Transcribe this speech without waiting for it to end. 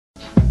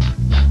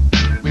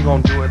We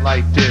gonna do it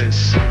like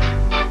this.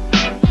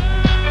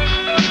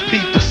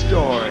 Peep the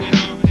story.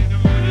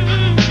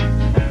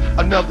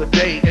 Another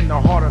day in the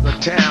heart of the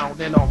town,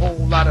 and a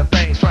whole lot of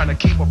things trying to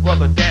keep a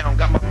brother down.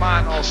 Got my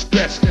mind all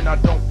stressed and I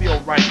don't feel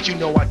right. You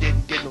know I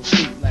didn't get no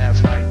sleep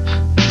last night.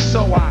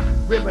 So I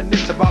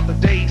reminisce about the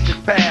days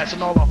that passed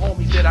and all the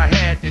homies that I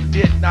had that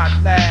did not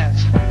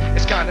last.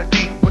 It's kinda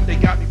deep, but they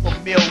got me for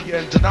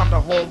millions, and I'm the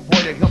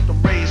homeboy that helped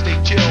them raise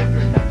their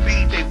children,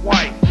 feed their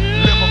wife,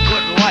 live a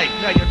good life.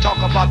 Now you talk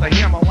about the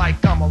hammer like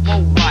I'm a low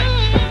life.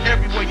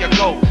 Everywhere you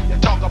go, you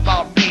talk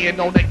about me, and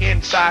on the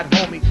inside,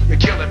 homie, you're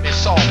killing me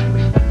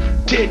softly.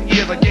 10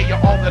 years I gave you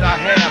all that I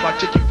have. I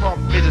took you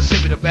from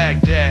Mississippi to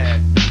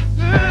Baghdad.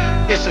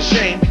 It's a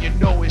shame, but you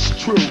know it's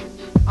true.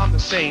 I'm the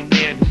same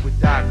man who would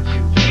die for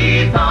you.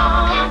 Keep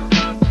on.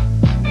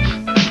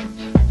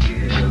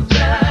 You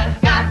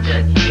just got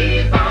to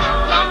keep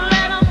on. Don't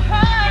let them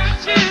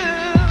hurt you.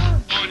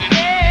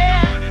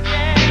 Yeah,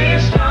 yeah. Be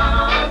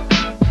strong.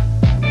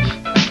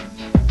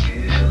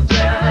 You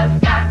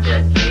just got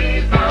to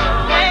keep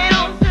on. They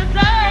don't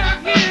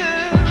deserve you.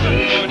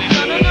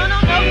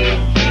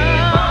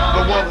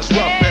 The world is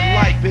rough and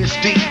life is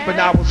deep,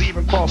 and I was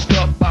even crossed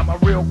up by my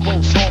real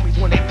close homies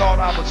when they thought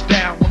I was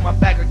down with my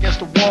back against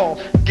the wall.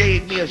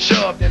 Gave me a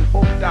shove and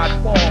hoped I'd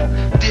fall.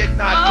 Did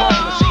not call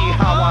to see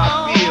how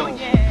I feel.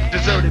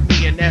 Deserted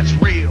me, and that's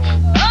real.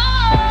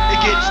 It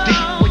gets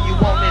deep when you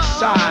on this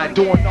side,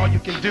 doing all you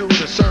can do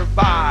to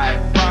survive,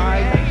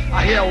 right?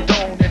 I held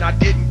on and I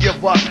didn't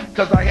give up,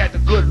 cause I had the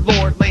good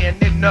Lord laying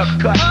in the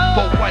cut.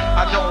 For what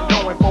I don't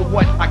know, and for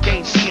what I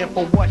can't see, and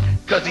for what,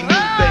 cause he knew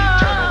they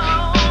turned me.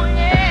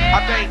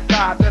 I thank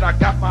God that I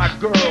got my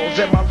girls,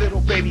 and my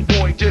little baby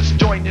boy just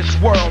joined this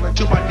world. And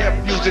to my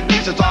nephews and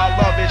nieces, our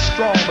love is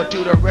strong, but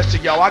to the rest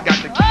of y'all, I got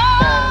to keep on.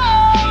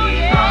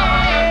 Keep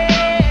on.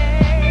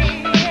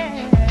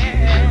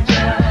 You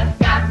just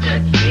got to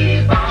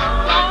keep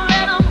on. Don't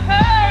let them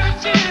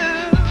hurt you.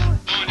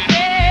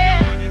 Yeah,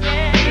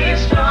 yeah. Be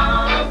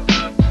strong.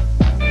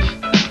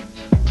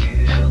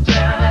 You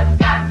just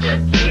got to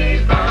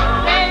keep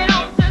on. They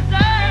don't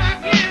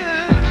deserve you.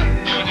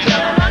 You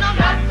just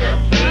got to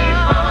keep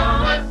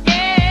on.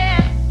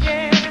 Yeah,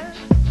 yeah.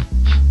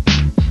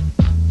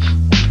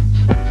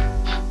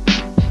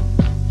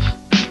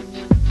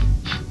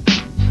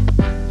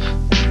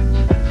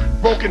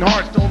 Broken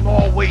hearts don't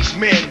always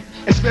mend,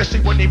 especially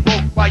when they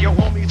broke by your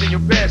homies and your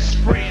best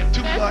friend.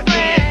 To the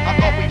end, I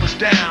thought we was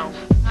down.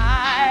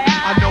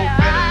 I know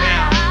better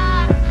now.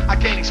 I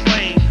can't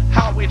explain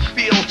how it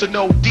feels to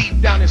know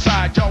deep down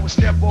inside y'all was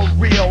never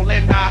real.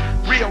 And I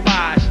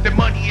realized that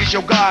money is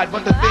your God,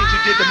 but the things you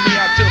did to me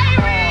I took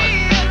hard.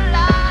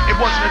 It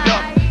wasn't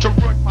enough to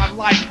ruin my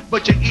life,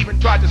 but you even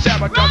tried to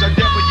sabotage a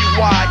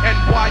WI. And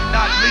why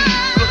not leave?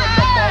 Good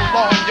enough all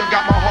along. You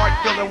got my heart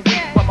feeling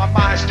weak, but my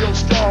mind's still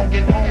strong.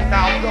 And on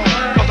I'll go,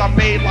 cause I'm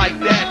made like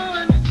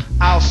that.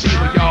 I'll see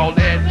where y'all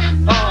at.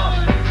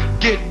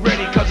 Get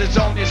ready, cause it's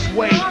on this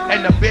way.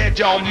 And the bed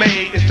y'all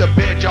made is the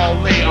bed y'all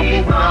lay. I'm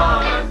moving on.